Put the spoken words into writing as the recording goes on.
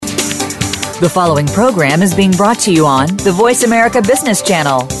The following program is being brought to you on the Voice America Business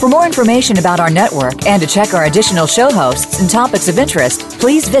Channel. For more information about our network and to check our additional show hosts and topics of interest,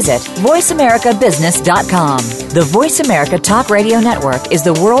 please visit voiceamericabusiness.com. The Voice America Talk Radio Network is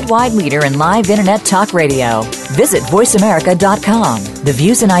the worldwide leader in live Internet talk radio. Visit voiceamerica.com. The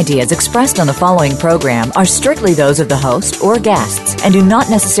views and ideas expressed on the following program are strictly those of the host or guests and do not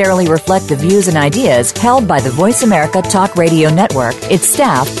necessarily reflect the views and ideas held by the Voice America Talk Radio Network, its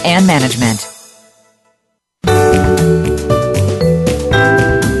staff, and management.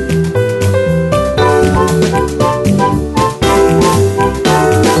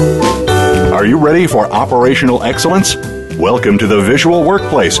 Are you ready for operational excellence? Welcome to the Visual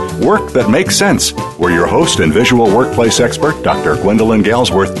Workplace, work that makes sense, where your host and visual workplace expert, Dr. Gwendolyn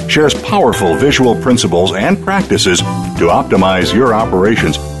Galsworth, shares powerful visual principles and practices to optimize your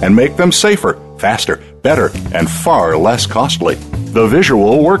operations and make them safer, faster, better, and far less costly. The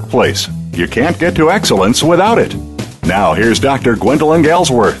Visual Workplace. You can't get to excellence without it. Now, here's Dr. Gwendolyn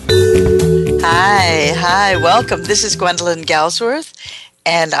Galsworth. Hi, welcome. This is Gwendolyn Galsworth,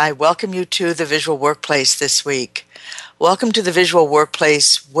 and I welcome you to the Visual Workplace this week. Welcome to the Visual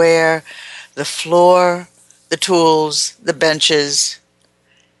Workplace, where the floor, the tools, the benches,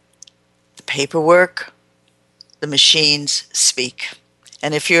 the paperwork, the machines speak.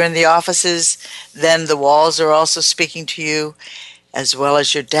 And if you're in the offices, then the walls are also speaking to you, as well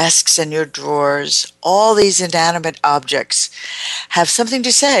as your desks and your drawers. All these inanimate objects have something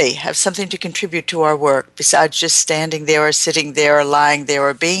to say, have something to contribute to our work, besides just standing there or sitting there or lying there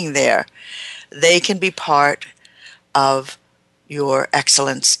or being there. They can be part of your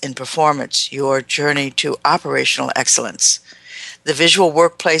excellence in performance, your journey to operational excellence. The Visual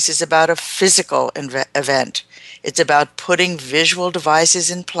Workplace is about a physical event. It's about putting visual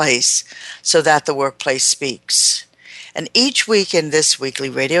devices in place so that the workplace speaks. And each week in this weekly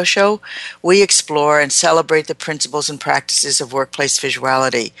radio show, we explore and celebrate the principles and practices of workplace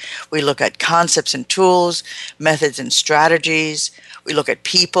visuality. We look at concepts and tools, methods and strategies. We look at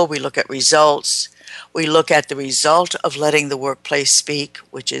people. We look at results. We look at the result of letting the workplace speak,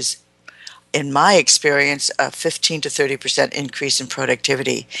 which is, in my experience, a 15 to 30% increase in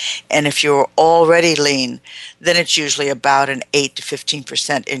productivity. And if you're already lean, then it's usually about an 8 to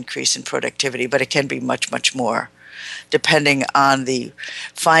 15% increase in productivity, but it can be much, much more, depending on the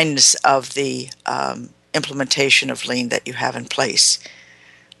fineness of the implementation of lean that you have in place.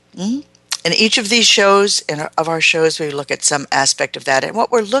 In each of these shows, of our shows, we look at some aspect of that. And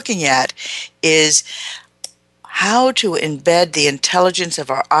what we're looking at is how to embed the intelligence of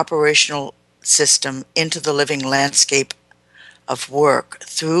our operational system into the living landscape of work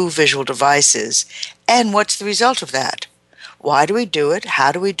through visual devices. And what's the result of that? Why do we do it?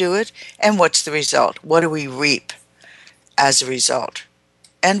 How do we do it? And what's the result? What do we reap as a result?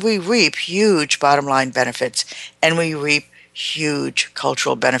 And we reap huge bottom line benefits, and we reap huge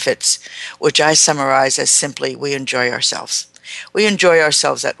cultural benefits, which I summarize as simply, we enjoy ourselves. We enjoy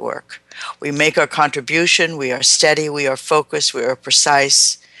ourselves at work. We make our contribution, we are steady, we are focused, we are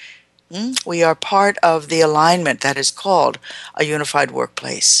precise. We are part of the alignment that is called a unified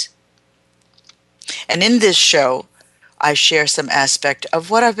workplace. And in this show, I share some aspect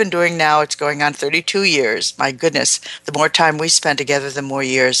of what I've been doing now. It's going on 32 years. My goodness, the more time we spend together, the more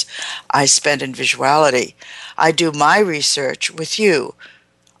years I spend in visuality. I do my research with you,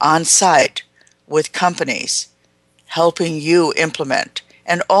 on site, with companies, helping you implement,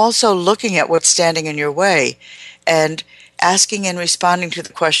 and also looking at what's standing in your way and asking and responding to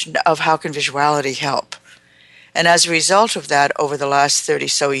the question of how can visuality help. And as a result of that, over the last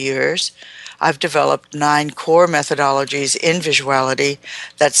 30-so years, I've developed 9 core methodologies in visuality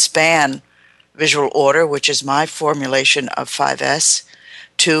that span visual order, which is my formulation of 5S,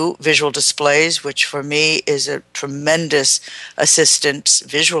 to visual displays, which for me is a tremendous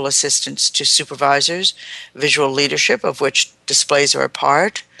visual assistance to supervisors, visual leadership, of which displays are a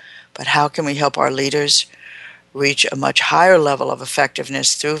part. But how can we help our leaders reach a much higher level of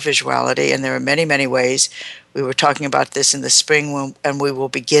effectiveness through visuality? And there are many, many ways. We were talking about this in the spring, and we will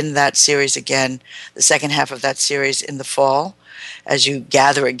begin that series again, the second half of that series in the fall, as you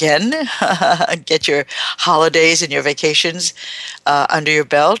gather again, get your holidays and your vacations under your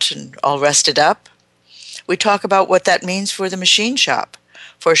belt and all rested up. We talk about what that means for the machine shop,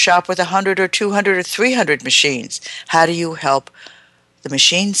 for a shop with 100 or 200 or 300 machines. How do you help the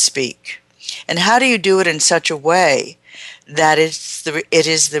machines speak? And how do you do it in such a way that it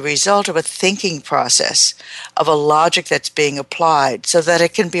is the result of a thinking process, of a logic that's being applied, so that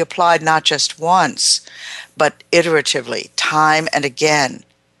it can be applied not just once, but iteratively, time and again.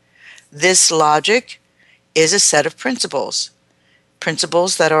 This logic is a set of principles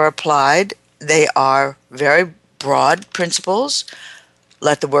that are applied they are very broad principles.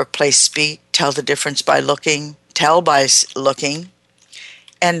 Let the workplace speak, tell the difference by looking, tell by looking,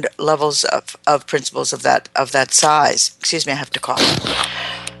 and levels of principles of that size. Excuse me, I have to cough.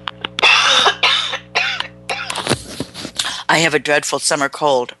 I have a dreadful summer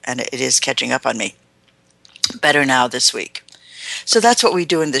cold, and it is catching up on me. Better now this week. So that's what we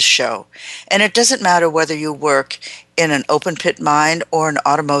do in this show. And it doesn't matter whether you work in an open pit mine or an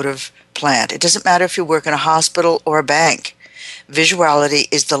automotive plant. It doesn't matter if you work in a hospital or a bank. Visuality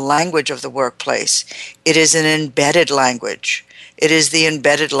is the language of the workplace. It is an embedded language. It is the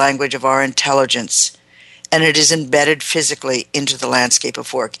embedded language of our intelligence. And it is embedded physically into the landscape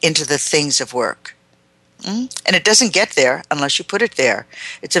of work, into the things of work. And it doesn't get there unless you put it there.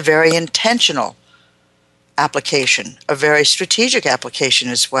 It's a very intentional application, a very strategic application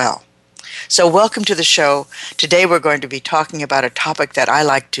as well. So welcome to the show. Today we're going to be talking about a topic that I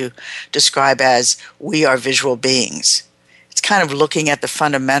like to describe as we are visual beings. It's kind of looking at the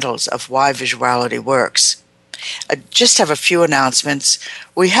fundamentals of why visuality works. I just have a few announcements.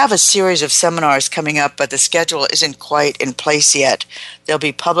 We have a series of seminars coming up, but the schedule isn't quite in place yet. There'll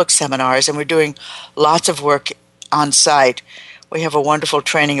be public seminars, and we're doing lots of work on site. We have a wonderful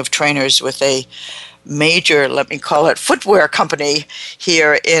training of trainers with a major, let me call it, footwear company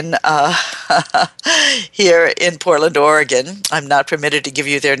here in here in Portland, Oregon. I'm not permitted to give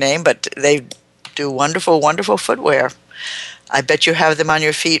you their name, but they do wonderful, wonderful footwear. I bet you have them on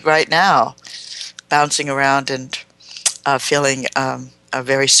your feet right now, bouncing around and feeling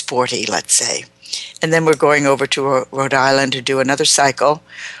very sporty, let's say. And then we're going over to Rhode Island to do another cycle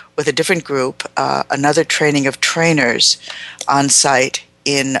with a different group, another training of trainers on site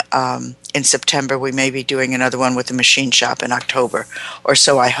in September. We may be doing another one with the machine shop in October, or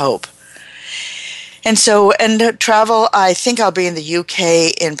so I hope. And travel, I think I'll be in the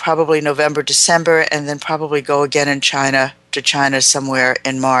UK in probably November, December, and then probably go again to China somewhere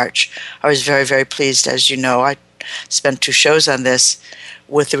in March. I was very, very pleased. As you know, I spent 2 shows on this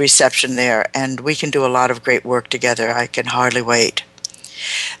with the reception there, and we can do a lot of great work together. I can hardly wait.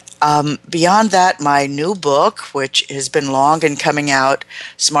 Beyond that, my new book, which has been long in coming out,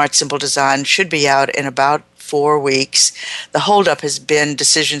 Smart Simple Design, should be out in about 4 weeks. The holdup has been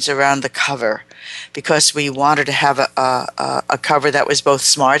decisions around the cover, because we wanted to have a cover that was both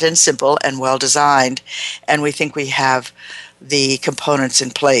smart and simple and well designed, and we think we have the components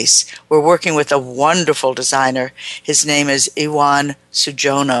in place. We're working with a wonderful designer. His name is Iwan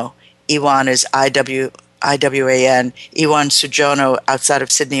Sujono. Iwan is I-W-A-N, Iwan Sujono, outside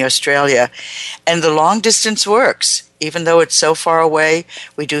of Sydney, Australia. And the long distance works. Even though it's so far away,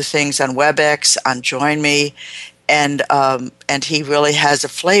 we do things on WebEx, on Join Me, and he really has a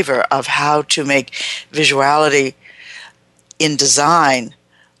flavor of how to make visuality in design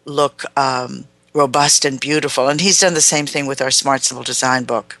look robust and beautiful. And he's done the same thing with our Smart Simple Design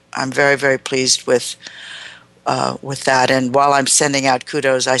book. I'm very, very pleased with that. And while I'm sending out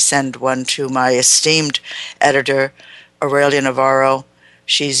kudos, I send one to my esteemed editor, Aurelia Navarro.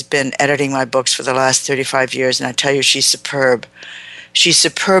 She's been editing my books for the last 35 years, and I tell you, she's superb. She's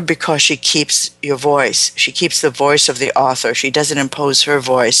superb because she keeps your voice. She keeps the voice of the author. She doesn't impose her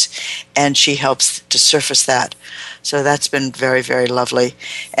voice, and she helps to surface that. So that's been very, very lovely.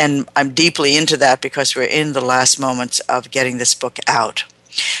 And I'm deeply into that because we're in the last moments of getting this book out.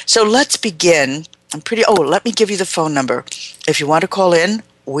 So let's begin. Let me give you the phone number. If you want to call in,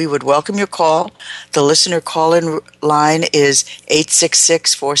 we would welcome your call. The listener call-in line is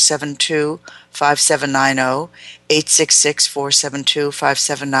 866-472-5790,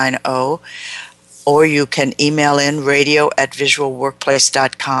 866-472-5790, or you can email in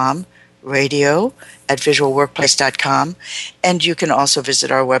radio@visualworkplace.com, radio@visualworkplace.com, and you can also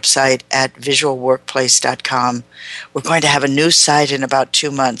visit our website at visualworkplace.com. We're going to have a new site in about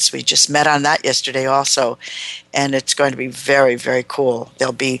 2 months. We just met on that yesterday also, and it's going to be very, very cool.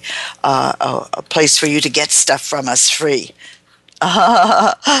 There'll be a place for you to get stuff from us free.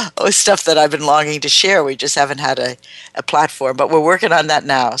 Stuff that I've been longing to share. We just haven't had a platform, but we're working on that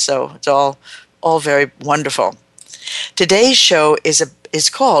now, so it's all very wonderful. Today's show is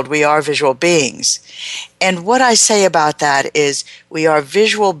called We Are Visual Beings. And what I say about that is we are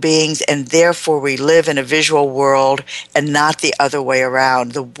visual beings, and therefore we live in a visual world and not the other way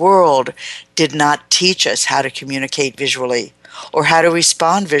around. The world did not teach us how to communicate visually or how to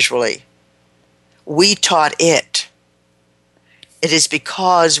respond visually. We taught it. It is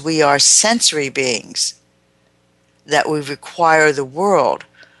because we are sensory beings that we require the world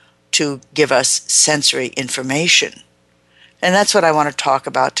to give us sensory information. And that's what I want to talk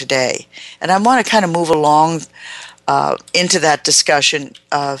about today. And I want to kind of move along into that discussion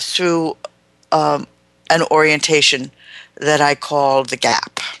through an orientation that I call the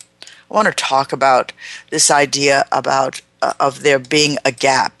gap. I want to talk about this idea of there being a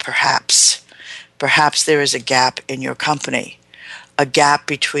gap, perhaps. Perhaps there is a gap in your company, a gap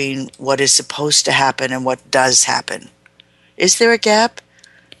between what is supposed to happen and what does happen. Is there a gap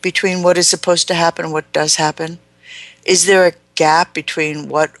between what is supposed to happen and what does happen? Is there a gap between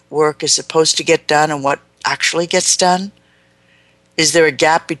what work is supposed to get done and what actually gets done? Is there a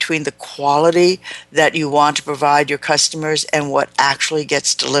gap between the quality that you want to provide your customers and what actually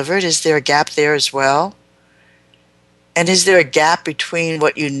gets delivered? Is there a gap there as well? And is there a gap between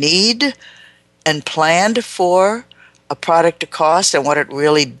what you need and planned for a product to cost and what it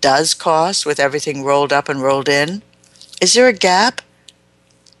really does cost with everything rolled up and rolled in? Is there a gap?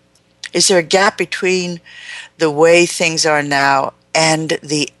 Is there a gap between the way things are now and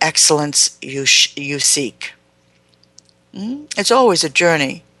the excellence you seek? It's always a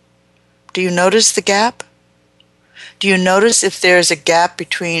journey. Do you notice the gap? Do you notice if there's a gap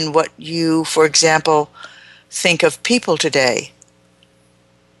between what you, for example, think of people today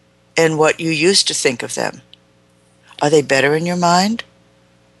and what you used to think of them? Are they better in your mind?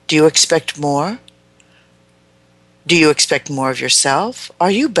 Do you expect more? Do you expect more of yourself?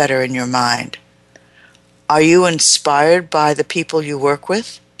 Are you better in your mind? Are you inspired by the people you work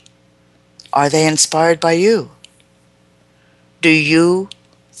with? Are they inspired by you? Do you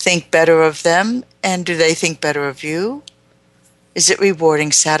think better of them, and do they think better of you? Is it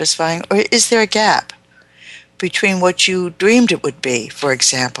rewarding, satisfying, or is there a gap between what you dreamed it would be, for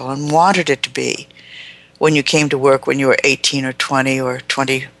example, and wanted it to be when you came to work when you were 18 or 20 or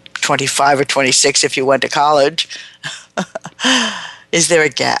 20, 25 or 26 if you went to college? Is there a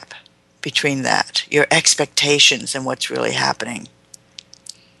gap between that, your expectations and what's really happening?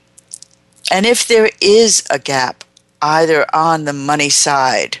 And if there is a gap, either on the money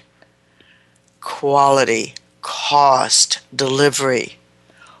side, quality, cost, delivery,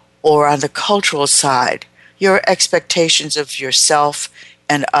 or on the cultural side, your expectations of yourself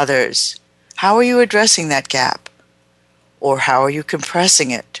and others, how are you addressing that gap? Or how are you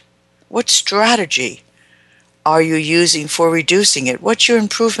compressing it? What strategy are you using for reducing it? What's your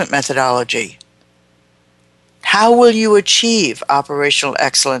improvement methodology? How will you achieve operational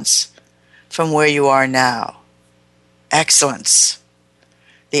excellence from where you are now? Excellence,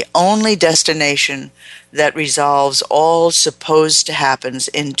 the only destination that resolves all supposed to happens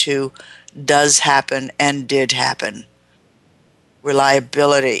into does happen and did happen.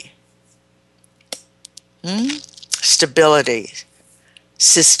 Reliability, stability,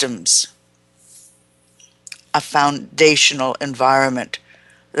 systems, a foundational environment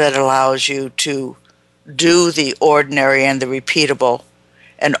that allows you to do the ordinary and the repeatable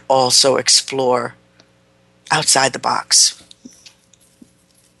and also explore outside the box.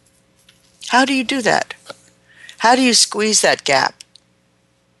 How do you do that? How do you squeeze that gap?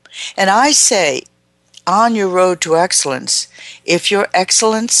 And I say, on your road to excellence, if your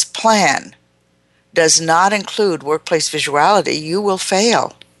excellence plan does not include workplace visuality, you will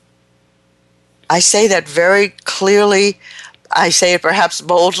fail. I say that very clearly. I say it perhaps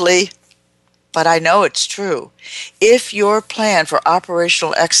boldly, but I know it's true. If your plan for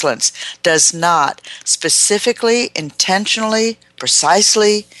operational excellence does not specifically, intentionally,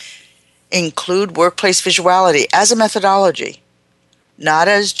 precisely include workplace visuality as a methodology, not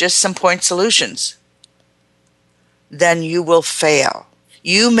as just some point solutions, then you will fail.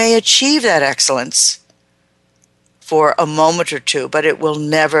 You may achieve that excellence for a moment or two, but it will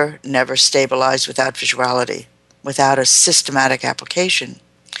never, never stabilize without visuality, without a systematic application.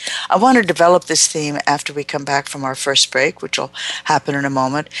 I want to develop this theme after we come back from our first break, which will happen in a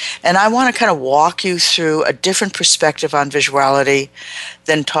moment. And I want to kind of walk you through a different perspective on visuality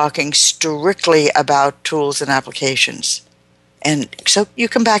than talking strictly about tools and applications. And so you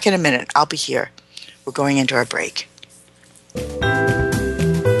come back in a minute. I'll be here. We're going into our break.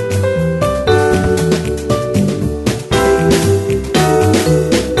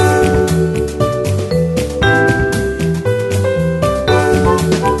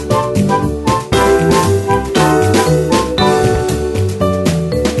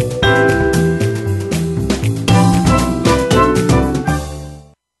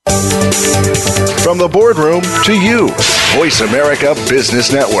 From the boardroom to you, Voice America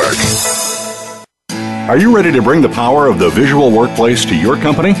Business Network. Are you ready to bring the power of the visual workplace to your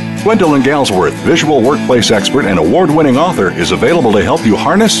company? Gwendolyn Galsworth, visual workplace expert and award-winning author, is available to help you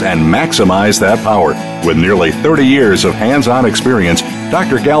harness and maximize that power. With nearly 30 years of hands-on experience,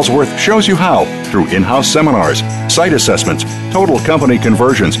 Dr. Galsworth shows you how, through in-house seminars, site assessments, total company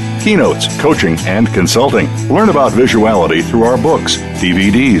conversions, keynotes, coaching, and consulting. Learn about visuality through our books,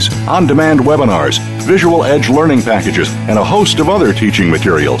 DVDs, on-demand webinars, Visual Edge learning packages, and a host of other teaching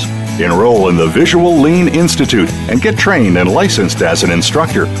materials. Enroll in the Visual Lean Institute and get trained and licensed as an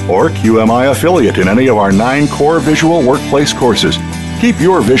instructor or QMI affiliate in any of our 9 core visual workplace courses. Keep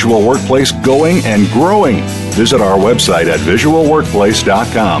your visual workplace going and growing. Visit our website at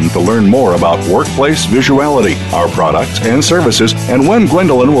visualworkplace.com to learn more about workplace visuality, our products and services, and when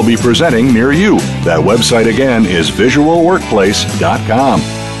Gwendolyn will be presenting near you. That website again is visualworkplace.com.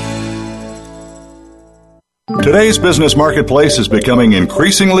 Today's business marketplace is becoming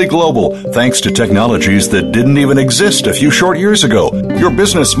increasingly global thanks to technologies that didn't even exist a few short years ago. Your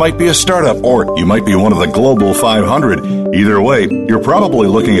business might be a startup or you might be one of the Global 500. Either way, you're probably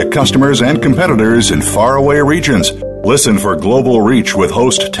looking at customers and competitors in faraway regions. Listen for Global Reach with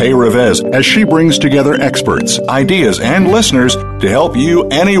host Tay Revez as she brings together experts, ideas, and listeners to help you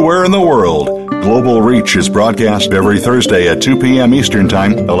anywhere in the world. Global Reach is broadcast every Thursday at 2 p.m. Eastern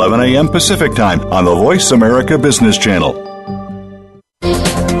Time, 11 a.m. Pacific Time on the Voice America Business Channel.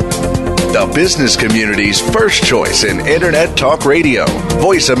 The business community's first choice in Internet Talk Radio.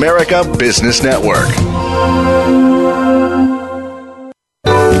 Voice America Business Network.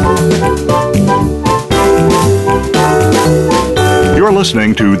 You're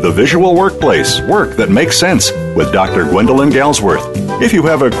listening to The Visual Workplace, Work That Makes Sense, with Dr. Gwendolyn Galsworth. If you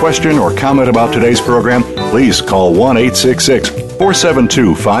have a question or comment about today's program, please call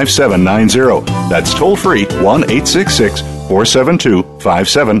 1-866-472-5790. That's toll free,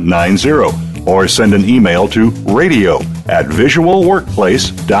 1-866-472-5790. Or send an email to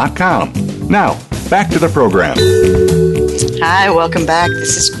radio@visualworkplace.com. Now, back to the program. Hi, welcome back.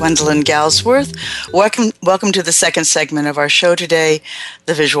 This is Gwendolyn Galsworth. Welcome to the second segment of our show today,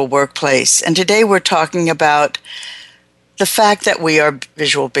 The Visual Workplace. And today we're talking about the fact that we are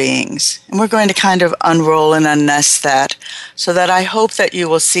visual beings. And we're going to kind of unroll and unnest that so that I hope that you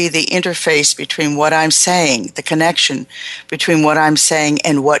will see the interface between what I'm saying, the connection between what I'm saying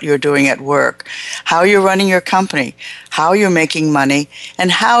and what you're doing at work, how you're running your company, how you're making money,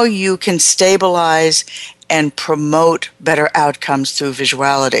 and how you can stabilize and promote better outcomes through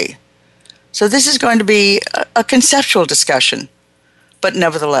visuality. So this is going to be a conceptual discussion, but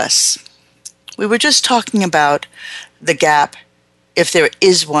nevertheless, we were just talking about the gap, if there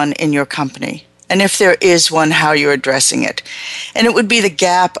is one in your company, and if there is one, how you're addressing it. And it would be the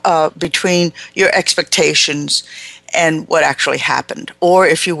gap between your expectations and what actually happened, or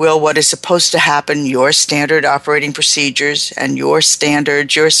if you will, what is supposed to happen, your standard operating procedures and your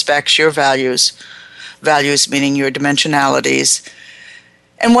standards, your specs, your values meaning your dimensionalities,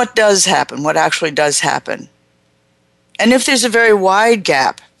 and what does happen, what actually does happen. And if there's a very wide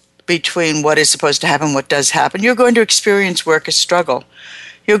gap between what is supposed to happen, what does happen, you're going to experience work as struggle.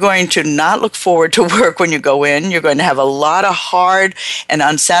 You're going to not look forward to work when you go in. You're going to have a lot of hard and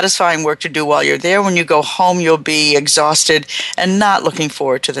unsatisfying work to do while you're there. When you go home, you'll be exhausted and not looking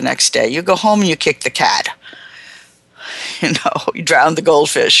forward to the next day. You go home and you kick the cat. You drown the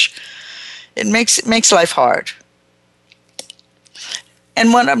goldfish. It makes life hard.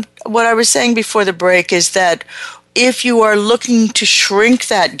 And what I was saying before the break is that if you are looking to shrink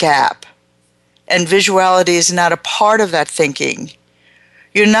that gap and visuality is not a part of that thinking,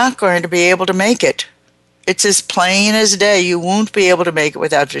 you're not going to be able to make it. It's as plain as day. You won't be able to make it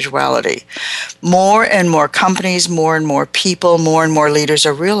without visuality. More and more companies, more and more people, more and more leaders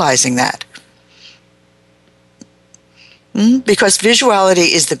are realizing that. Because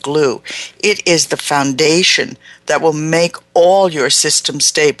visuality is the glue. It is the foundation that will make all your systems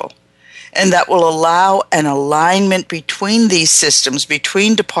stable, and that will allow an alignment between these systems,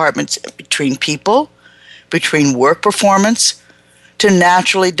 between departments, between people, between work performance, to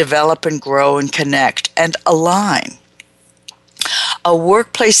naturally develop and grow and connect and align. A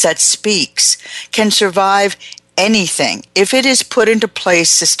workplace that speaks can survive anything if it is put into place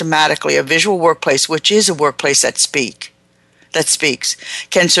systematically. A visual workplace, which is a workplace that speaks,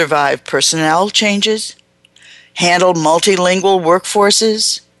 can survive personnel changes, handle multilingual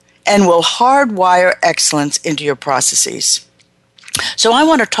workforces, and will hardwire excellence into your processes. So I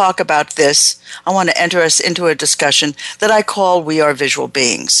want to talk about this. I want to enter us into a discussion that I call We Are Visual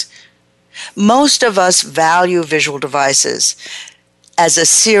Beings. Most of us value visual devices as a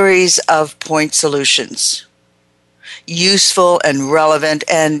series of point solutions, useful and relevant,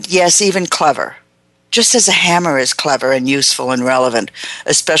 and yes, even clever. Just as a hammer is clever and useful and relevant,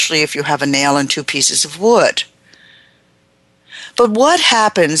 especially if you have a nail and 2 pieces of wood. But what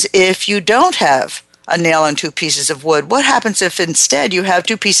happens if you don't have a nail and 2 pieces of wood? What happens if instead you have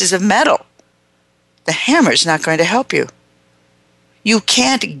 2 pieces of metal? the hammer is not going to help you. You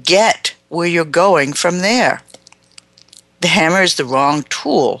can't get where you're going from there. The hammer is the wrong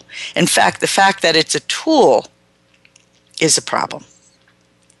tool. In fact, the fact that it's a tool is a problem.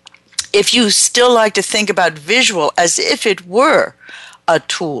 If you still like to think about visual as if it were a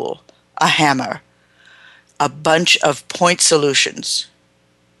tool, a hammer, a bunch of point solutions,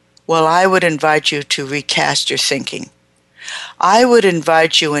 well, I would invite you to recast your thinking. I would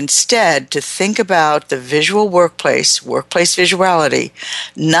invite you instead to think about the visual workplace visuality,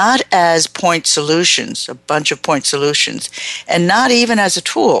 not as point solutions, a bunch of point solutions, and not even as a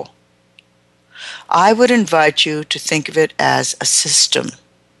tool. I would invite you to think of it as a system.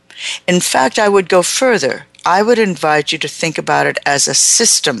 In fact, I would go further. I would invite you to think about it as a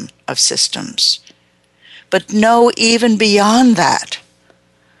system of systems. But no, even beyond that,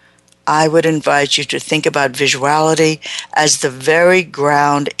 I would invite you to think about visuality as the very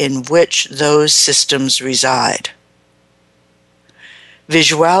ground in which those systems reside.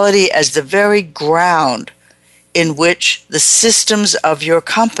 Visuality as the very ground in which the systems of your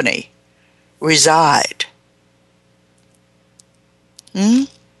company reside.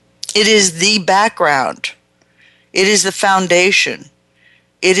 It is the background. It is the foundation.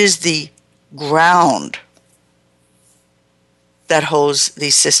 It is the ground that holds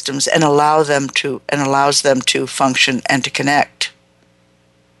these systems and allows them to function and to connect.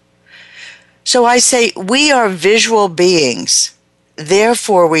 So I say we are visual beings.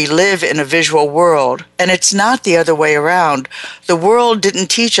 Therefore, we live in a visual world, and it's not the other way around. The world didn't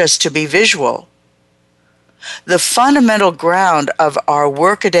teach us to be visual. The fundamental ground of our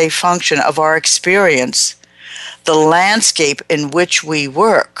workaday function, of our experience, the landscape in which we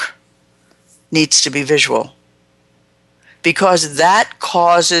work, needs to be visual. Because that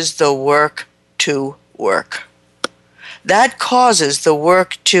causes the work to work. That causes the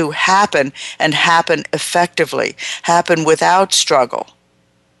work to happen and happen effectively, happen without struggle,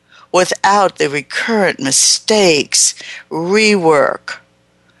 without the recurrent mistakes, rework,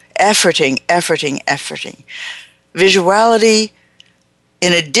 efforting. Visuality,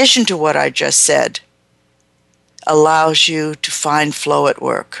 in addition to what I just said, allows you to find flow at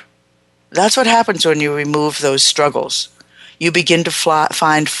work. That's what happens when you remove those struggles. You begin to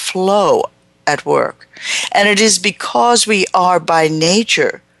find flow at work. And it is because we are by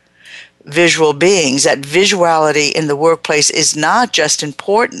nature visual beings that visuality in the workplace is not just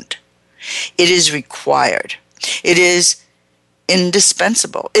important. It is required. It is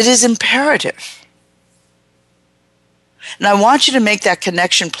indispensable. It is imperative. And I want you to make that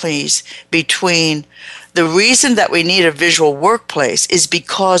connection, please, between the reason that we need a visual workplace is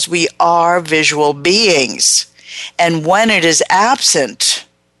because we are visual beings. And when it is absent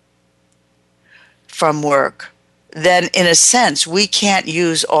from work, then in a sense, we can't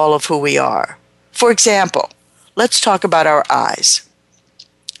use all of who we are. For example, let's talk about our eyes.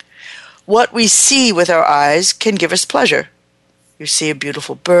 What we see with our eyes can give us pleasure. You see a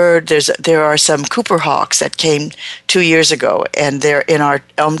beautiful bird. There are some Cooper hawks that came 2 years ago, and they're in our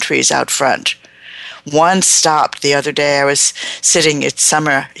elm trees out front. One stopped the other day. I was sitting, it's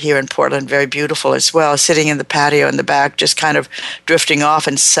summer here in Portland, very beautiful as well, sitting in the patio in the back, just kind of drifting off,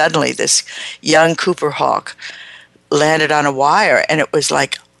 and suddenly this young Cooper hawk landed on a wire, and it was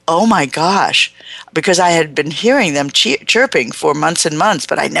like, oh my gosh, because I had been hearing them chirping for months and months,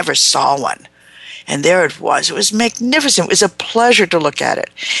 but I never saw one. And there it was. It was magnificent. It was a pleasure to look at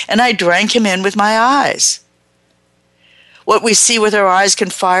it. And I drank him in with my eyes. What we see with our eyes can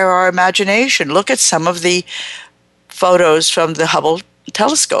fire our imagination. Look at some of the photos from the Hubble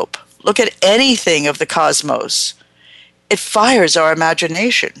telescope. Look at anything of the cosmos. It fires our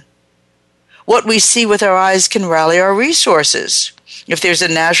imagination. What we see with our eyes can rally our resources. If there's a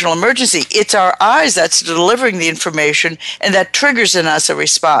national emergency, it's our eyes that's delivering the information, and that triggers in us a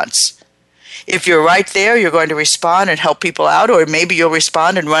response. If you're right there, you're going to respond and help people out, or maybe you'll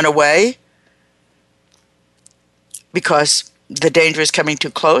respond and run away because the danger is coming too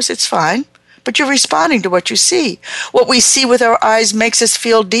close. It's fine, but you're responding to what you see. What we see with our eyes makes us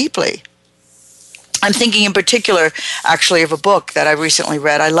feel deeply. I'm thinking in particular, actually, of a book that I recently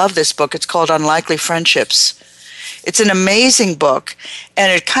read. I love this book. It's called Unlikely Friendships. It's an amazing book,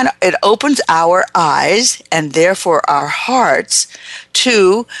 and it opens our eyes and therefore our hearts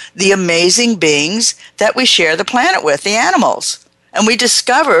to the amazing beings that we share the planet with, the animals. And we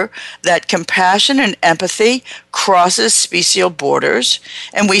discover that compassion and empathy crosses special borders,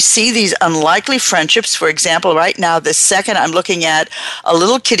 and we see these unlikely friendships. For example, right now, this second, I'm looking at a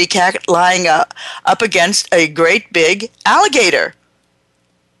little kitty cat lying up against a great big alligator.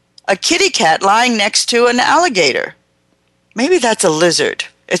 A kitty cat lying next to an alligator. Maybe that's a lizard.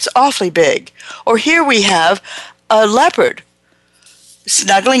 It's awfully big. Or here we have a leopard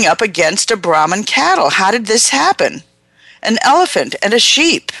snuggling up against a Brahman cattle. How did this happen? An elephant and a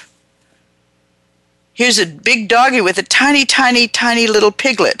sheep. Here's a big doggy with a tiny, tiny, tiny little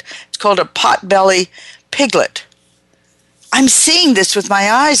piglet. It's called a potbelly piglet. I'm seeing this with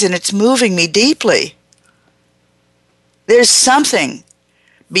my eyes, and it's moving me deeply. There's something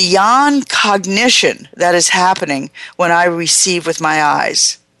beyond cognition that is happening when I receive with my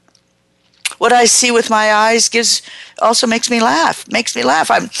eyes. What I see with my eyes also makes me laugh.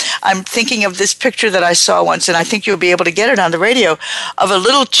 I'm thinking of this picture that I saw once, and I think you'll be able to get it on the radio, of a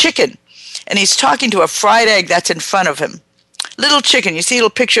little chicken, and he's talking to a fried egg that's in front of him. Little chicken, you see a little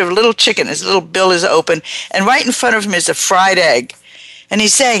picture of a little chicken. His little bill is open, and right in front of him is a fried egg. And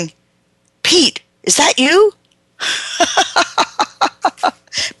he's saying, "Pete, is that you?"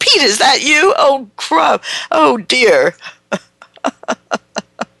 "Pete, is that you? Oh, crap. Oh, dear."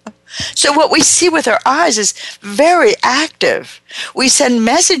 So what we see with our eyes is very active. We send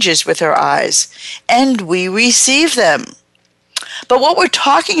messages with our eyes, and we receive them. But what we're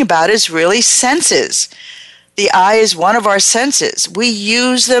talking about is really senses. The eye is one of our senses. We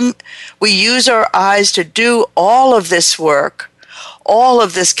use them. We use our eyes to do all of this work, all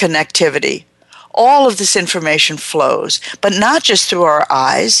of this connectivity. All of this information flows, but not just through our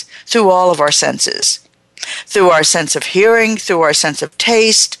eyes, through all of our senses. Through our sense of hearing, through our sense of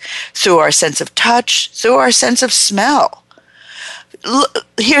taste, through our sense of touch, through our sense of smell.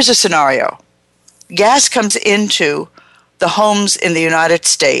 Here's a scenario. Gas comes into the homes in the United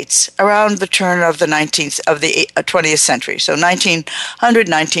States around the turn of the 20th century. So 1900,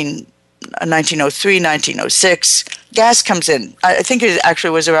 1903, 1906. Gas comes in. I think it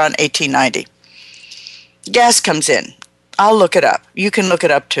actually was around 1890. Gas comes in. I'll look it up. You can look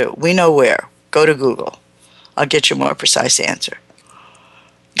it up too. We know where. Go to Google. I'll get you a more precise answer.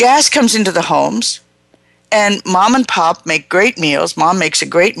 Gas comes into the homes, and mom and pop make great meals. Mom makes a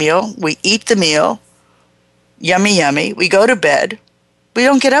great meal. We eat the meal. Yummy, yummy. We go to bed. We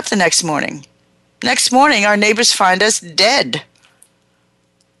don't get up the next morning. Next morning, our neighbors find us dead.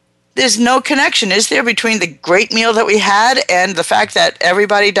 There's no connection, is there, between the great meal that we had and the fact that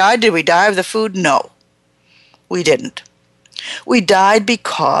everybody died? Did we die of the food? No. We didn't. We died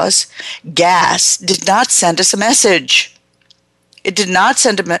because gas did not send us a message. It did not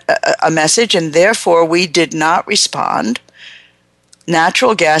send a message, and therefore we did not respond.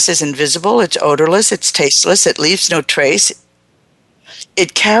 Natural gas is invisible, it's odorless, it's tasteless, it leaves no trace,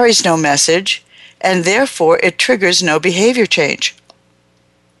 it carries no message, and therefore it triggers no behavior change.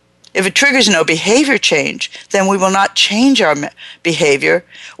 If it triggers no behavior change, then we will not change our behavior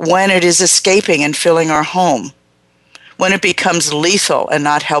when it is escaping and filling our home, when it becomes lethal and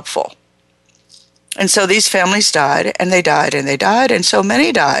not helpful. And so these families died, and they died, and they died, and so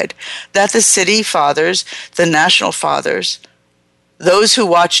many died that the city fathers, the national fathers, those who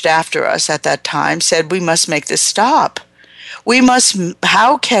watched after us at that time said, we must make this stop.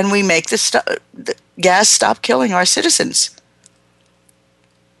 How can we make the gas stop killing our citizens?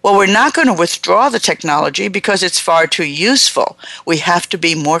 Well, we're not going to withdraw the technology because it's far too useful. We have to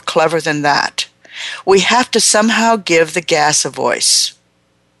be more clever than that. We have to somehow give the gas a voice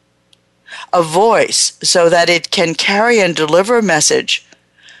so that it can carry and deliver a message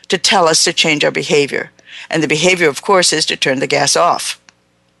to tell us to change our behavior. And the behavior, of course, is to turn the gas off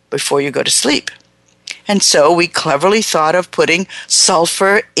before you go to sleep. And so we cleverly thought of putting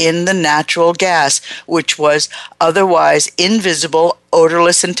sulfur in the natural gas, which was otherwise invisible,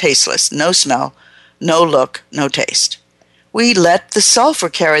 odorless, and tasteless. No smell, no look, no taste. We let the sulfur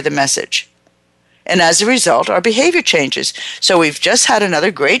carry the message. And as a result, our behavior changes. So we've just had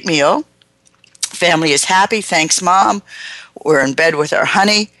another great meal. Family is happy. Thanks, Mom. We're in bed with our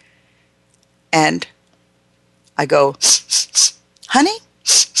honey. And I go, honey,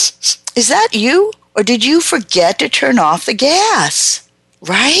 is that you? Or did you forget to turn off the gas?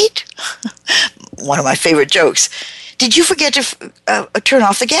 Right? One of my favorite jokes. Did you forget to turn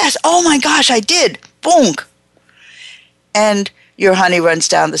off the gas? Oh my gosh, I did. Boom. And your honey runs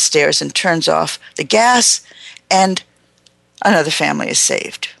down the stairs and turns off the gas, and another family is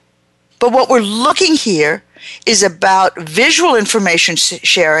saved. But what we're looking here is about visual information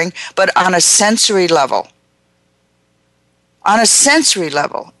sharing, but on a sensory level. On a sensory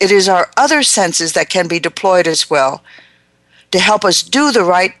level, it is our other senses that can be deployed as well to help us do the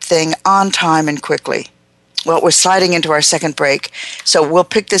right thing on time and quickly. Well, we're sliding into our second break, so we'll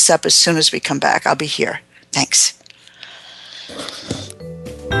pick this up as soon as we come back. I'll be here. Thanks.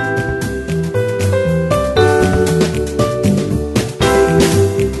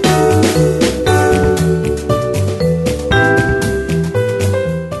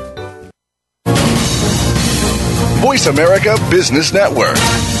 Voice America Business Network,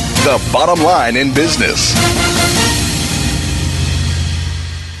 the bottom line in business.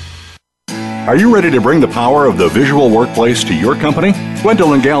 Are you ready to bring the power of the visual workplace to your company?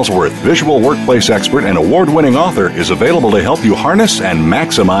 Gwendolyn Galsworth, visual workplace expert and award-winning author, is available to help you harness and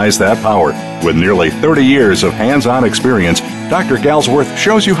maximize that power. With nearly 30 years of hands-on experience, Dr. Galsworth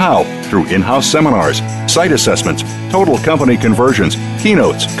shows you how through in-house seminars, site assessments, total company conversions,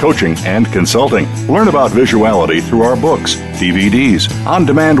 keynotes, coaching, and consulting. Learn about visuality through our books, DVDs,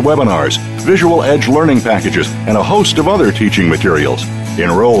 on-demand webinars, Visual Edge learning packages, and a host of other teaching materials.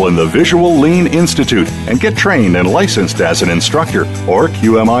 Enroll in the Visual Lean Institute and get trained and licensed as an instructor or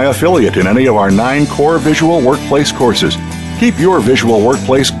QMI affiliate in any of our 9 core visual workplace courses. Keep your visual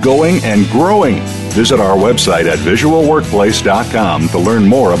workplace going and growing. Visit our website at visualworkplace.com to learn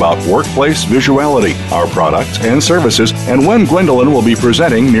more about workplace visuality, our products and services, and when Gwendolyn will be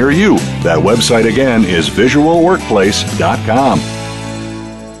presenting near you. That website again is visualworkplace.com.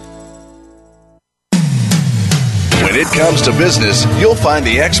 When it comes to business, you'll find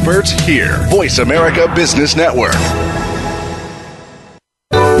the experts here. Voice America Business Network.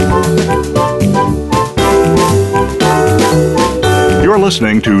 You're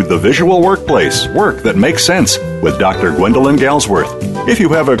listening to The Visual Workplace, Work That Makes Sense, with Dr. Gwendolyn Galsworth. If you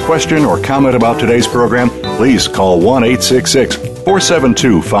have a question or comment about today's program, please call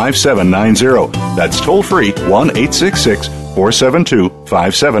 1-866-472-5790. That's toll free,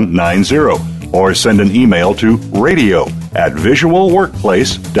 1-866-472-5790. Or send an email to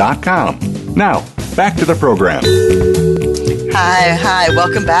radio@visualworkplace.com. Now, back to the program. Hi.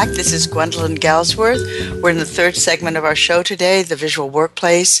 Welcome back. This is Gwendolyn Galsworth. We're in the third segment of our show today, The Visual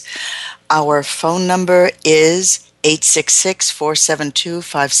Workplace. Our phone number is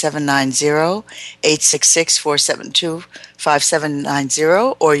 866-472-5790,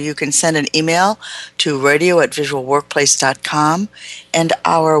 866-472-5790, or you can send an email to radio@visualworkplace.com, and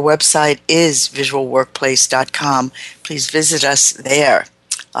our website is visualworkplace.com. Please visit us there.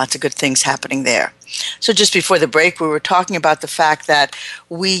 Lots of good things happening there. So just before the break, we were talking about the fact that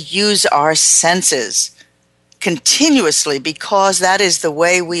we use our senses continuously because that is the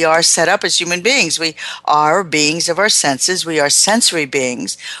way we are set up as human beings. We are beings of our senses. We are sensory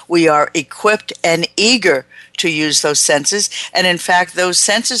beings. We are equipped and eager to use those senses. And in fact, those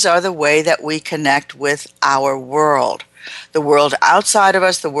senses are the way that we connect with our world. The world outside of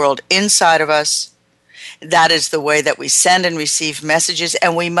us, the world inside of us. That is the way that we send and receive messages.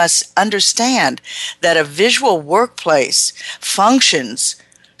 And we must understand that a visual workplace functions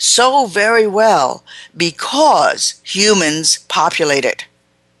so very well because humans populate it.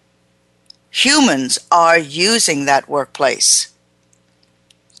 Humans are using that workplace.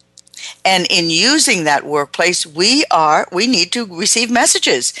 And in using that workplace, we need to receive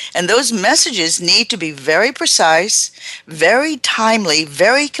messages. And those messages need to be very precise, very timely,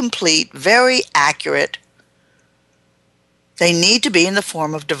 very complete, very accurate. They need to be in the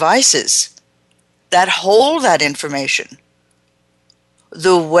form of devices that hold that information.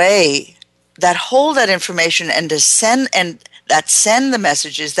 The way that hold that information and send the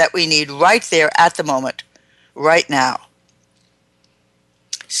messages that we need right there at the moment, right now.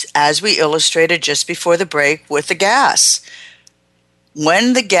 As we illustrated just before the break with the gas.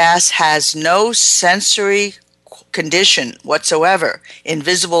 When the gas has no sensory condition whatsoever,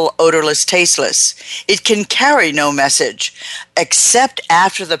 invisible, odorless, tasteless, it can carry no message except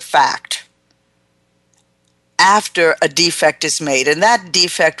after the fact. After a defect is made, and that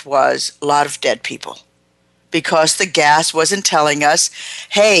defect was a lot of dead people because the gas wasn't telling us,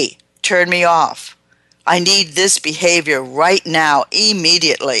 hey, turn me off. I need this behavior right now,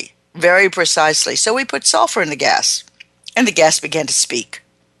 immediately, very precisely. So we put sulfur in the gas, and the gas began to speak.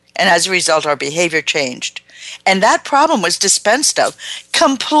 And as a result, our behavior changed. And that problem was dispensed of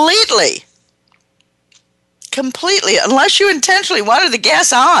completely, unless you intentionally wanted the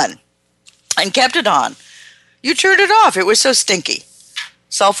gas on and kept it on. You turned it off. It was so stinky.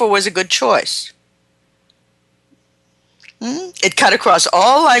 Sulfur was a good choice. It cut across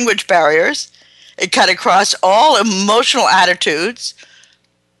all language barriers. It cut across all emotional attitudes,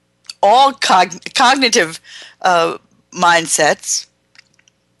 all cognitive mindsets,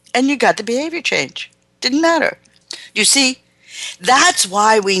 and you got the behavior change. Didn't matter. You see, that's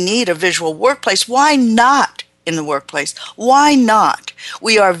why we need a visual workplace. Why not in the workplace? Why not?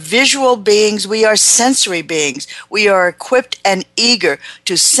 We are visual beings. We are sensory beings. We are equipped and eager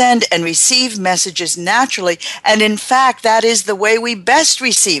to send and receive messages naturally. And in fact, that is the way we best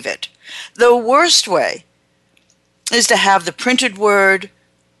receive it. The worst way is to have the printed word,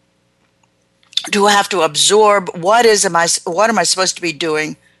 to have to absorb what am I supposed to be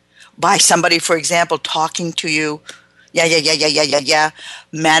doing by somebody, for example, talking to you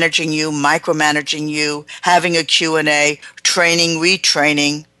managing you, micromanaging you, having a Q&A, training,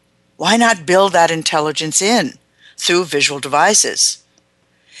 retraining. Why not build that intelligence in through visual devices?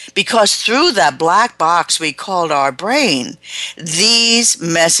 Because through that black box we called our brain, these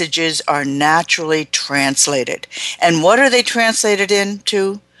messages are naturally translated. And what are they translated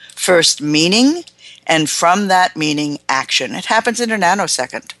into? First, meaning, and from that meaning, action. It happens in a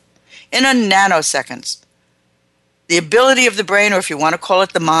nanosecond. In a nanosecond. The ability of the brain, or if you want to call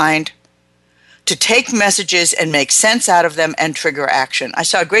it the mind, to take messages and make sense out of them and trigger action. I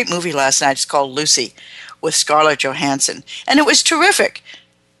saw a great movie last night. It's called Lucy with Scarlett Johansson. And it was terrific.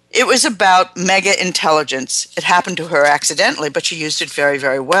 It was about mega intelligence. It happened to her accidentally, but she used it very,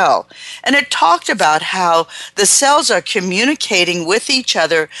 very well. And it talked about how the cells are communicating with each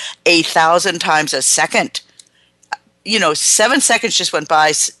other 1,000 times a second. 7 seconds just went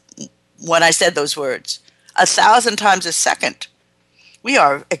by when I said those words. 1,000 times a second. We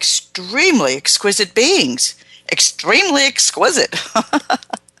are extremely exquisite beings. Extremely exquisite.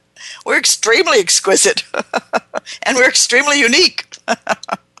 We're extremely exquisite. And we're extremely unique.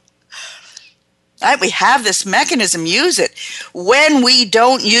 Right? We have this mechanism, use it. When we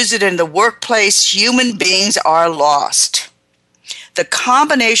don't use it in the workplace, human beings are lost. The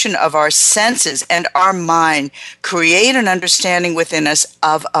combination of our senses and our mind create an understanding within us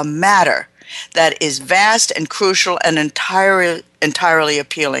of a matter that is vast and crucial and entirely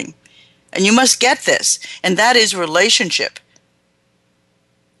appealing. And you must get this, and that is relationship.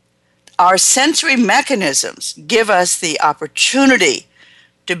 Our sensory mechanisms give us the opportunity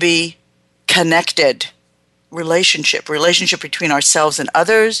to be connected. Relationship between ourselves and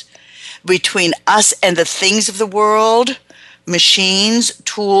others, between us and the things of the world, machines,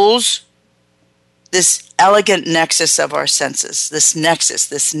 tools, this elegant nexus of our senses, this nexus,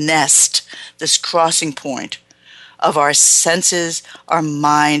 this nest, this crossing point of our senses, our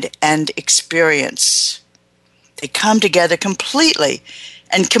mind, and experience. They come together completely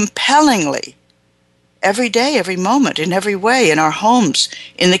and compellingly every day, every moment, in every way, in our homes,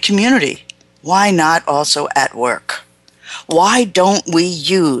 in the community. Why not also at work? Why don't we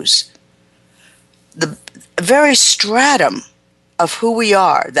use the very stratum of who we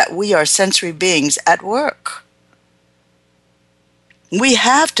are, that we are sensory beings at work? We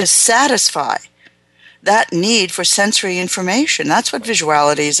have to satisfy that need for sensory information. That's what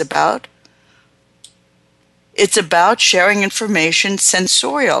visuality is about. It's about sharing information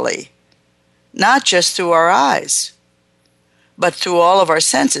sensorially, not just through our eyes, but through all of our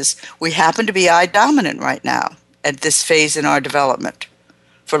senses. We happen to be eye dominant right now at this phase in our development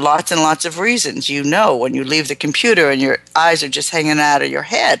for lots and lots of reasons. When you leave the computer and your eyes are just hanging out of your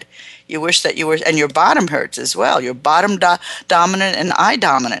head, you wish that you were, and your bottom hurts as well. You're bottom dominant and eye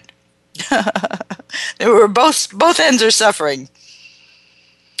dominant. They were both ends are suffering.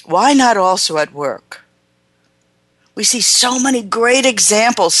 Why not also at work? We see so many great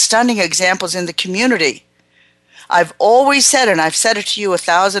examples, stunning examples in the community. I've always said, and I've said it to you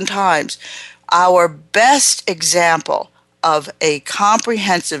 1,000 times, our best example of a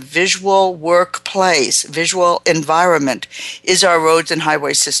comprehensive visual workplace, visual environment, is our roads and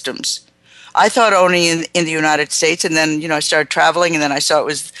highway systems. I thought only in the United States, and then I started traveling, and then I saw it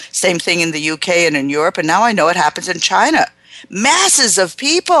was the same thing in the UK and in Europe, and now I know it happens in China. Masses of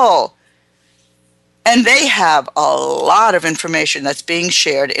people! And they have a lot of information that's being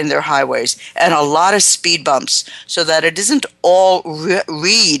shared in their highways and a lot of speed bumps so that it isn't all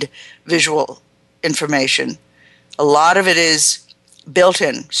read visual information. A lot of it is built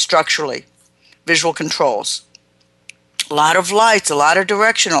in structurally, visual controls. A lot of lights, a lot of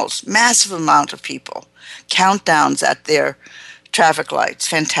directionals, massive amount of people. Countdowns at their traffic lights,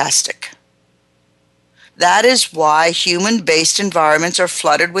 fantastic. That is why human-based environments are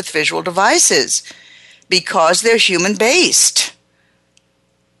flooded with visual devices, because they're human-based.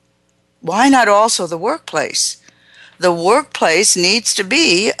 Why not also the workplace? The workplace needs to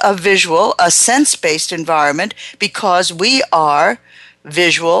be a visual, a sense-based environment because we are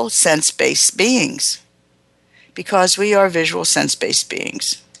visual, sense-based beings. Because we are visual, sense-based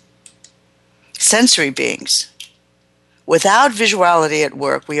beings. Sensory beings. Without visuality at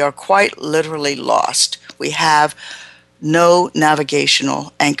work, we are quite literally lost. We have no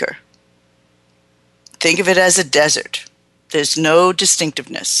navigational anchor. Think of it as a desert. There's no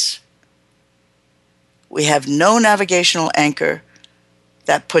distinctiveness. We have no navigational anchor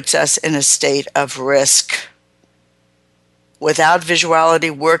that puts us in a state of risk. Without visuality,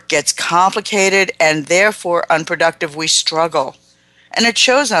 work gets complicated and therefore unproductive. We struggle. And it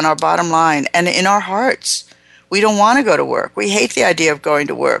shows on our bottom line and in our hearts. We don't want to go to work. We hate the idea of going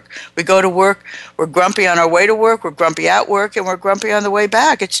to work. We go to work, we're grumpy on our way to work, we're grumpy at work, and we're grumpy on the way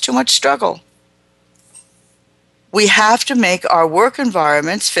back. It's too much struggle. We have to make our work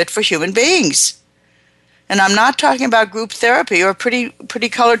environments fit for human beings. And I'm not talking about group therapy or pretty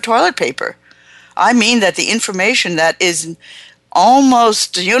colored toilet paper. I mean that the information that is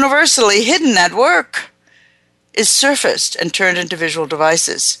almost universally hidden at work is surfaced and turned into visual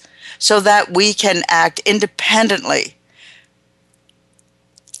devices so that we can act independently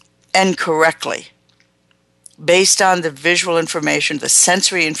and correctly based on the visual information, the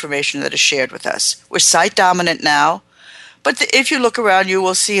sensory information that is shared with us. We're sight dominant now, but if you look around, you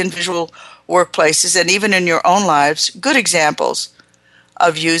will see in visual workplaces and even in your own lives good examples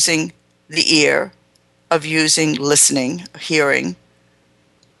of using the ear, of using listening, hearing.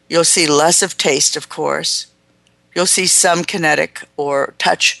 You'll see less of taste, of course. You'll see some kinetic or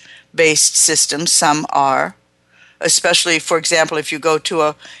touch-based systems. Some are, especially, for example, if you go to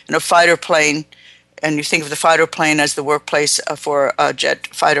a fighter plane and you think of the fighter plane as the workplace for a jet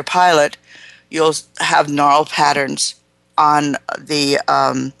fighter pilot, you'll have neural patterns on the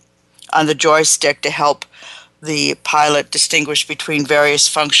joystick to help the pilot distinguish between various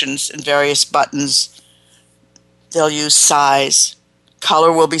functions and various buttons. They'll use size.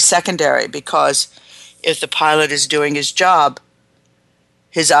 Color will be secondary because if the pilot is doing his job,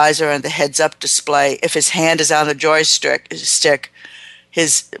 his eyes are on the heads-up display. If his hand is on the joystick,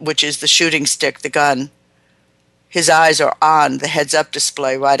 which is the shooting stick, the gun, his eyes are on the heads-up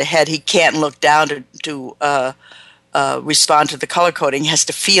display right ahead. He can't look down to respond to the color coding. He has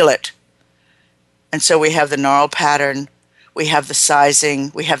to feel it. And so we have the neural pattern, we have the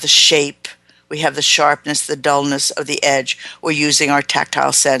sizing, we have the shape, we have the sharpness, the dullness of the edge. We're using our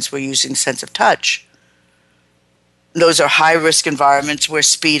tactile sense. We're using sense of touch. Those are high-risk environments where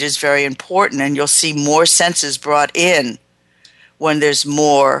speed is very important, and you'll see more senses brought in when there's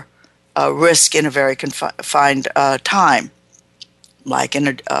more risk in a very confined time, like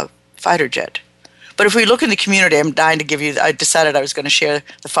in a fighter jet. But if we look in the community, I decided I was going to share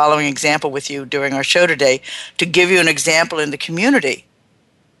the following example with you during our show today to give you an example in the community.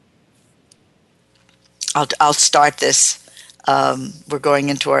 I'll start this. We're going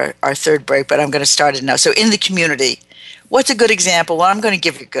into our third break, but I'm going to start it now. So in the community, what's a good example? Well, I'm going to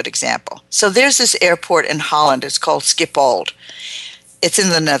give you a good example. So there's this airport in Holland. It's called Schiphol. It's in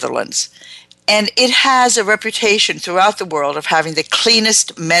the Netherlands. And it has a reputation throughout the world of having the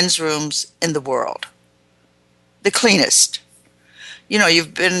cleanest men's rooms in the world. The cleanest. You know,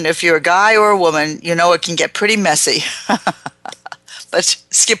 if you're a guy or a woman, you know it can get pretty messy. But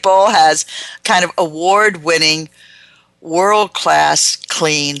Schiphol has kind of award-winning, world-class,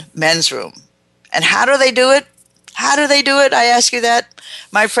 clean men's room. And how do they do it? How do they do it? I ask you that.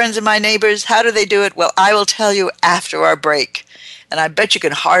 My friends and my neighbors, how do they do it? Well, I will tell you after our break. And I bet you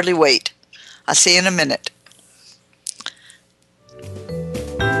can hardly wait. I'll see you in a minute.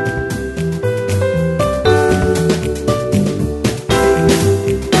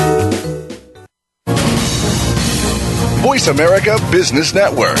 Voice America Business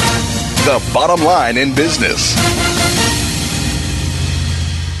Network, the bottom line in business.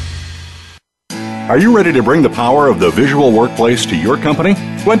 Are you ready to bring the power of the visual workplace to your company?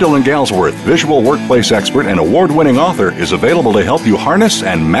 Gwendolyn Galsworth, visual workplace expert and award-winning author, is available to help you harness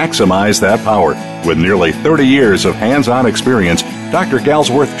and maximize that power. With nearly 30 years of hands-on experience, Dr.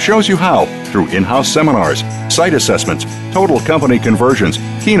 Galsworth shows you how through in-house seminars, site assessments, total company conversions,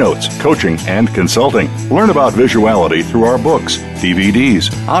 keynotes, coaching, and consulting. Learn about visuality through our books,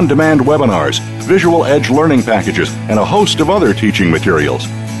 DVDs, on-demand webinars, Visual Edge learning packages, and a host of other teaching materials.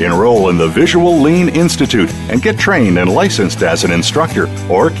 Enroll in the Visual Lean Institute and get trained and licensed as an instructor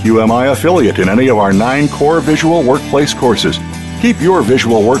or QMI affiliate in any of our 9 core visual workplace courses. Keep your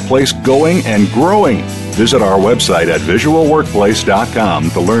visual workplace going and growing. Visit our website at visualworkplace.com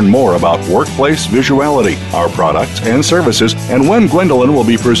to learn more about workplace visuality, our products and services, and when Gwendolyn will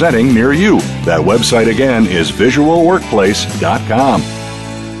be presenting near you. That website again is visualworkplace.com.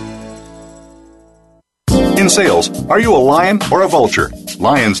 In sales, are you a lion or a vulture?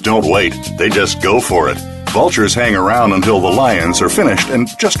 Lions don't wait. They just go for it. Vultures hang around until the lions are finished and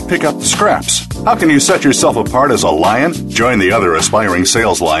just pick up the scraps. How can you set yourself apart as a lion? Join the other aspiring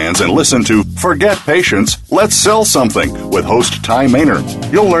sales lions and listen to Forget Patience, Let's Sell Something with host Ty Maynard.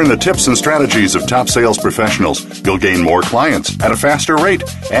 You'll learn the tips and strategies of top sales professionals. You'll gain more clients at a faster rate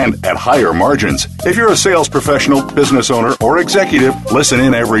and at higher margins. If you're a sales professional, business owner, or executive, listen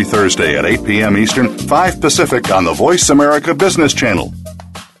in every Thursday at 8 p.m. Eastern, 5 Pacific on the Voice America Business Channel.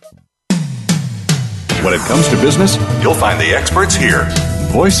 When it comes to business, you'll find the experts here.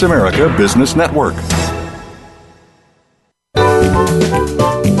 Voice America Business Network.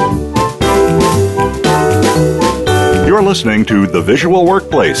 You're listening to The Visual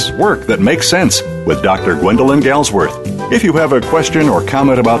Workplace, Work That Makes Sense, with Dr. Gwendolyn Galsworth. If you have a question or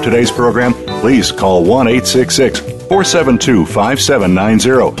comment about today's program, please call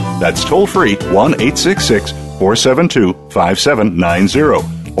 1-866-472-5790. That's toll free,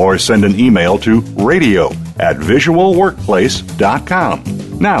 1-866-472-5790. Or send an email to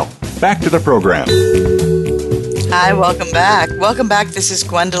radio@visualworkplace.com. Now, back to the program. Hi, welcome back. Welcome back. This is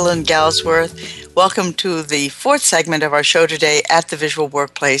Gwendolyn Galsworth. Welcome to the fourth segment of our show today at the Visual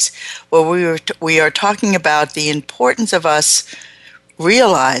Workplace, where we are talking about the importance of us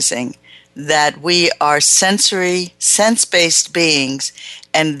realizing that we are sense-based beings,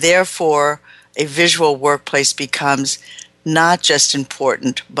 and therefore a visual workplace becomes not just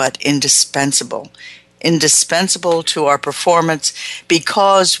important, but indispensable. Indispensable to our performance,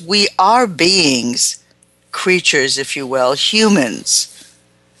 because we are beings, creatures, if you will, humans,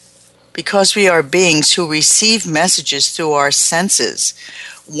 because we are beings who receive messages through our senses.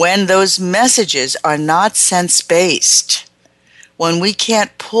 When those messages are not sense-based, when we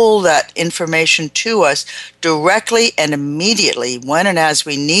can't pull that information to us directly and immediately when and as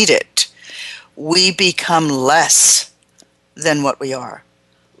we need it, we become less than what we are.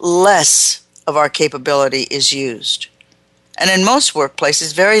 Less of our capability is used. And in most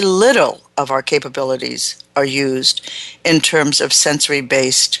workplaces, very little of our capabilities are used in terms of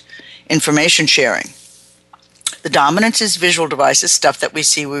sensory-based information sharing. The dominance is visual devices, stuff that we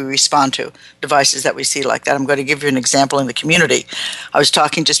see, we respond to, devices that we see like that. I'm going to give you an example in the community. I was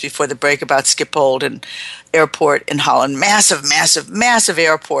talking just before the break about Schiphol and airport in Holland. Massive, massive, massive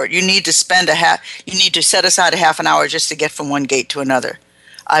airport. You need to set aside a half an hour just to get from one gate to another.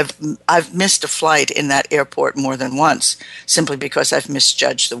 I've missed a flight in that airport more than once, simply because I've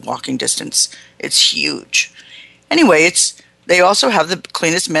misjudged the walking distance. It's huge. Anyway, they also have the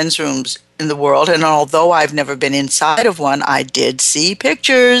cleanest men's rooms in the world, and although I've never been inside of one, I did see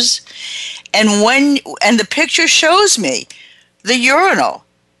pictures. And the picture shows me the urinal.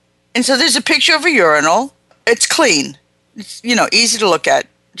 And so there's a picture of a urinal. It's clean. It's, easy to look at.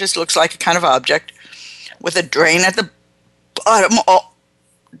 Just looks like a kind of object with a drain at the bottom.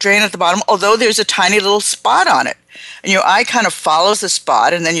 Although there's a tiny little spot on it. And your eye kind of follows the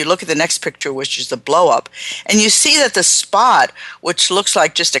spot, and then you look at the next picture, which is the blow-up, and you see that the spot, which looks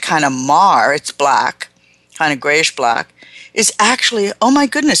like just a kind of mar, it's black, kind of grayish-black, is actually, oh my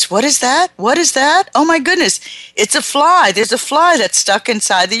goodness, what is that? What is that? Oh my goodness, it's a fly. There's a fly that's stuck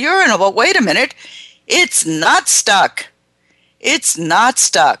inside the urinal. But wait a minute, it's not stuck. It's not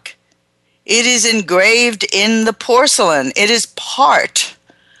stuck. It is engraved in the porcelain. It is part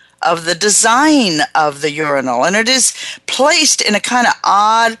of the design of the urinal, and it is placed in a kind of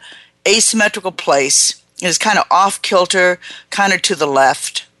odd asymmetrical place. It is kind of off-kilter, kind of to the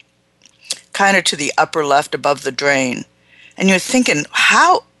left, kind of to the upper left above the drain. And you're thinking,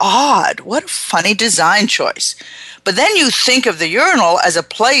 how odd, what a funny design choice. But then you think of the urinal as a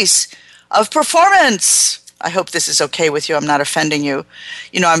place of performance. I hope this is okay with you. I'm not offending you.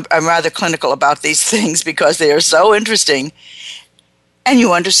 I'm rather clinical about these things because they are so interesting. And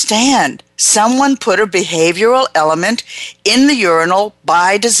you understand, someone put a behavioral element in the urinal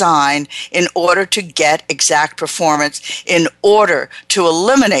by design in order to get exact performance, in order to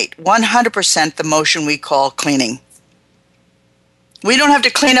eliminate 100% the motion we call cleaning. We don't have to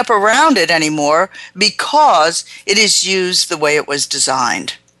clean up around it anymore because it is used the way it was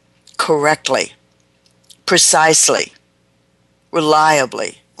designed, correctly, precisely,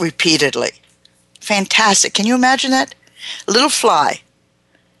 reliably, repeatedly. Fantastic. Can you imagine that? A little fly.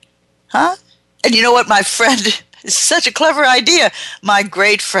 Huh? And you know what, my friend, it's such a clever idea. My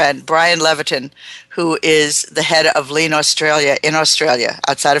great friend, Brian Leviton, who is the head of Lean Australia in Australia,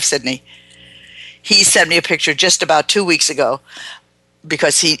 outside of Sydney, he sent me a picture just about 2 weeks ago,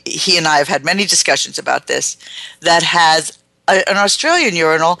 because he and I have had many discussions about this, that has an Australian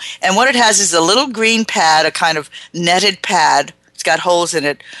urinal, and what it has is a little green pad, a kind of netted pad. It's got holes in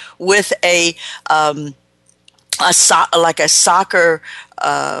it, with like a soccer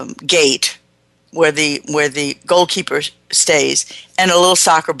gate where the goalkeeper stays, and a little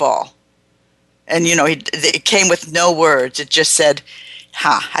soccer ball. And it came with no words. It just said,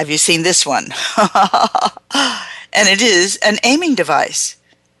 have you seen this one? And it is an aiming device.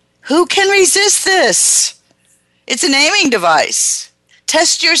 Who can resist this? It's an aiming device.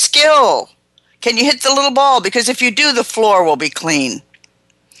 Test your skill. Can you hit the little ball? Because if you do, the floor will be clean.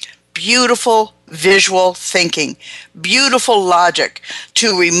 Beautiful visual thinking, beautiful logic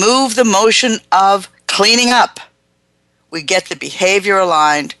to remove the motion of cleaning up. We get the behavior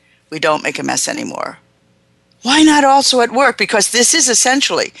aligned. We don't make a mess anymore. Why not also at work? Because this is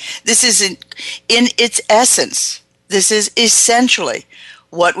in its essence, This is essentially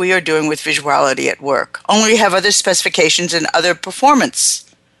what we are doing with visuality at work. Only we have other specifications and other performance,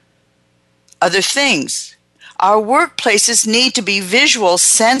 other things. Our workplaces need to be visual,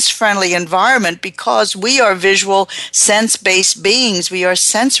 sense-friendly environment because we are visual, sense-based beings. We are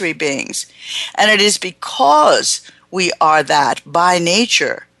sensory beings. And it is because we are that by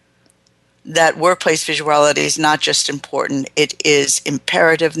nature that workplace visuality is not just important, it is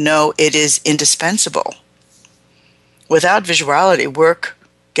imperative. No, it is indispensable. Without visuality, work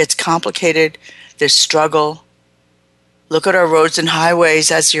gets complicated. There's struggle. Look at our roads and highways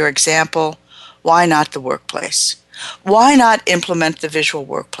as your example. Why not the workplace? Why not implement the visual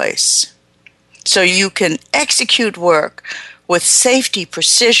workplace? So you can execute work with safety,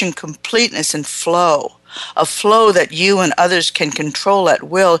 precision, completeness, and flow. A flow that you and others can control at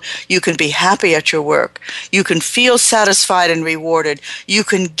will. You can be happy at your work. You can feel satisfied and rewarded. You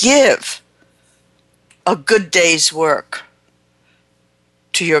can give a good day's work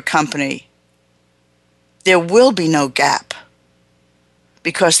to your company. There will be no gap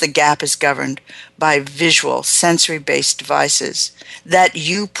because the gap is governed by visual, sensory-based devices that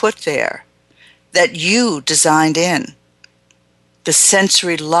you put there, that you designed in, the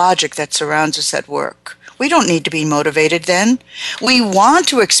sensory logic that surrounds us at work. We don't need to be motivated then. We want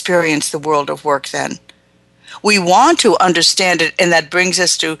to experience the world of work then. We want to understand it, and that brings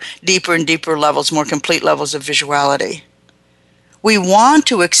us to deeper and deeper levels, more complete levels of visuality. We want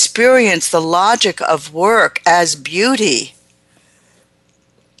to experience the logic of work as beauty,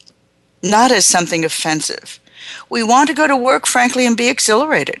 not as something offensive. We want to go to work, frankly, and be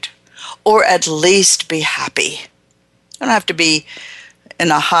exhilarated, or at least be happy. You don't have to be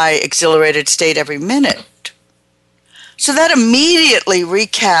in a high exhilarated state every minute. So that immediately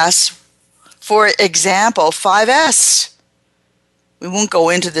recasts, for example, 5S. We won't go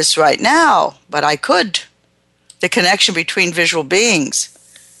into this right now, but I could. The connection between visual beings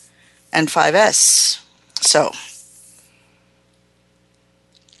and 5S. So,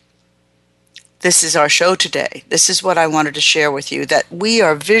 this is our show today. This is what I wanted to share with you, that we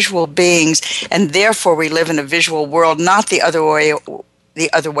are visual beings, and therefore we live in a visual world, not the other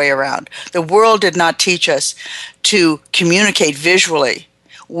way around. The world did not teach us to communicate visually.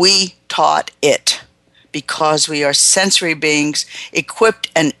 We taught it because we are sensory beings equipped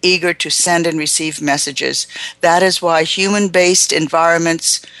and eager to send and receive messages. That is why human-based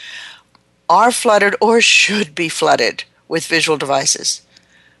environments are flooded or should be flooded with visual devices,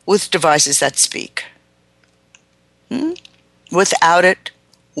 with devices that speak. Without it,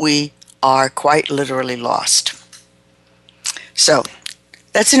 we are quite literally lost. So,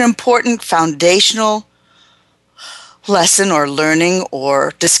 that's an important foundational lesson or learning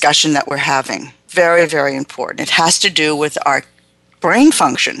or discussion that we're having. Very, very important. It has to do with our brain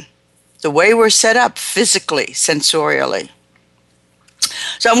function, the way we're set up physically, sensorially.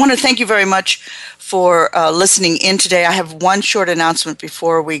 So I want to thank you very much for listening in today. I have one short announcement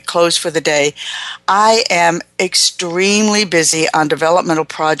before we close for the day. I am extremely busy on developmental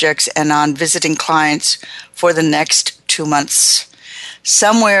projects and on visiting clients for the next 2 months.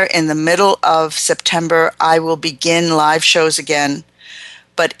 Somewhere in the middle of September, I will begin live shows again.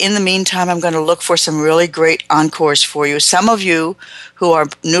 But in the meantime, I'm going to look for some really great encores for you. Some of you who are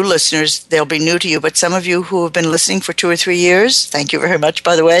new listeners, they'll be new to you, but some of you who have been listening for 2 or 3 years, thank you very much,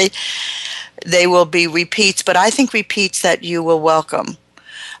 by the way, they will be repeats, but I think repeats that you will welcome.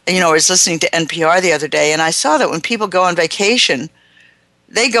 You know, I was listening to NPR the other day, and I saw that when people go on vacation,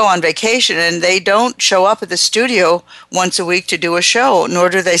 they go on vacation and they don't show up at the studio once a week to do a show, nor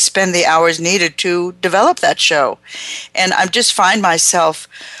do they spend the hours needed to develop that show. And I just find myself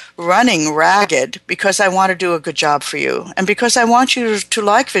running ragged because I want to do a good job for you and because I want you to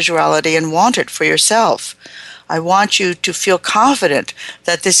like visuality and want it for yourself. I want you to feel confident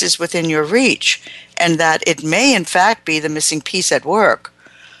that this is within your reach and that it may in fact be the missing piece at work.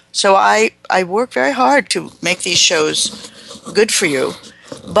 So I work very hard to make these shows good for you.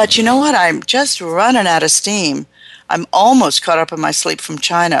 But you know what? I'm just running out of steam. I'm almost caught up in my sleep from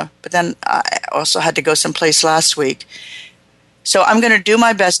China, but then I also had to go someplace last week. So I'm going to do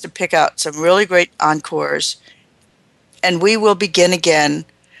my best to pick out some really great encores, and we will begin again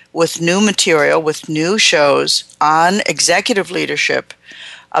with new material, with new shows on executive leadership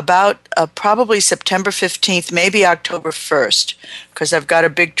about probably September 15th, maybe October 1st, because I've got a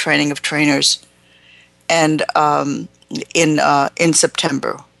big training of trainers and in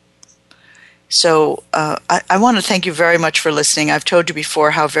September. So I want to thank you very much for listening. I've told you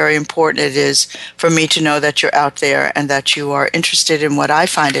before how very important it is for me to know that you're out there and that you are interested in what I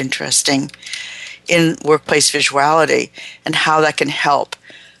find interesting in workplace visuality and how that can help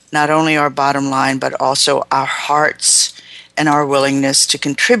not only our bottom line, but also our hearts and our willingness to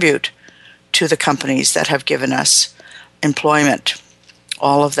contribute to the companies that have given us employment.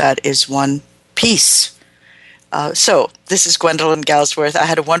 All of that is one piece. So this is Gwendolyn Galsworth. I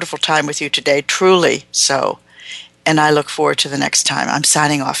had a wonderful time with you today, truly so. And I look forward to the next time. I'm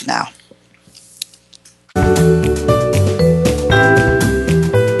signing off now.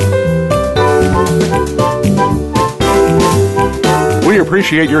 We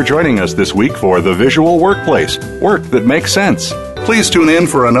appreciate your joining us this week for The Visual Workplace, work that makes sense. Please tune in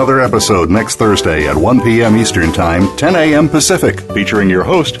for another episode next Thursday at 1 p.m. Eastern Time, 10 a.m. Pacific, featuring your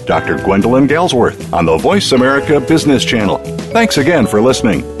host, Dr. Gwendolyn Galsworth, on the Voice America Business Channel. Thanks again for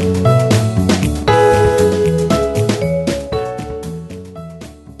listening.